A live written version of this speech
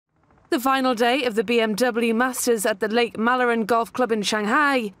The final day of the BMW Masters at the Lake Malaren Golf Club in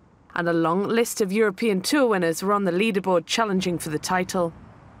Shanghai, and a long list of European Tour winners were on the leaderboard challenging for the title.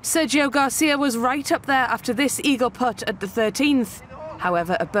 Sergio Garcia was right up there after this eagle putt at the 13th.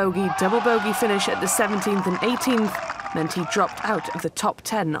 However, a double-bogey finish at the 17th and 18th meant he dropped out of the top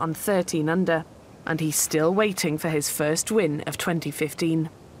 10 on 13 under. And he's still waiting for his first win of 2015.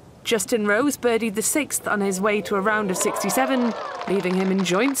 Justin Rose birdied the 6th on his way to a round of 67, leaving him in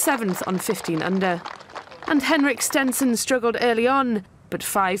joint 7th on 15 under. And Henrik Stenson struggled early on, but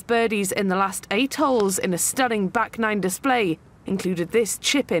 5 birdies in the last 8 holes in a stunning back 9 display included this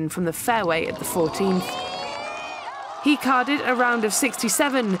chip-in from the fairway at the 14th. He carded a round of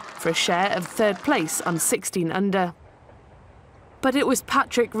 67 for a share of 3rd place on 16 under. But it was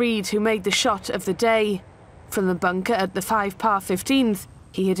Patrick Reed who made the shot of the day. From the bunker at the 5-par 15th,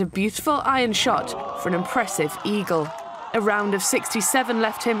 he hit a beautiful iron shot for an impressive eagle. A round of 67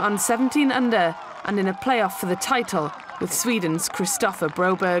 left him on 17 under and in a playoff for the title with Sweden's Kristoffer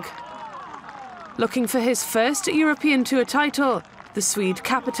Broberg. Looking for his first European Tour title, the Swede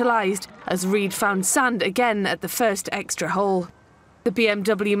capitalised as Reed found sand again at the first extra hole. The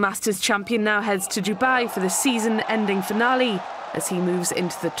BMW Masters champion now heads to Dubai for the season-ending finale as he moves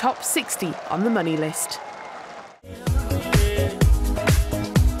into the top 60 on the money list.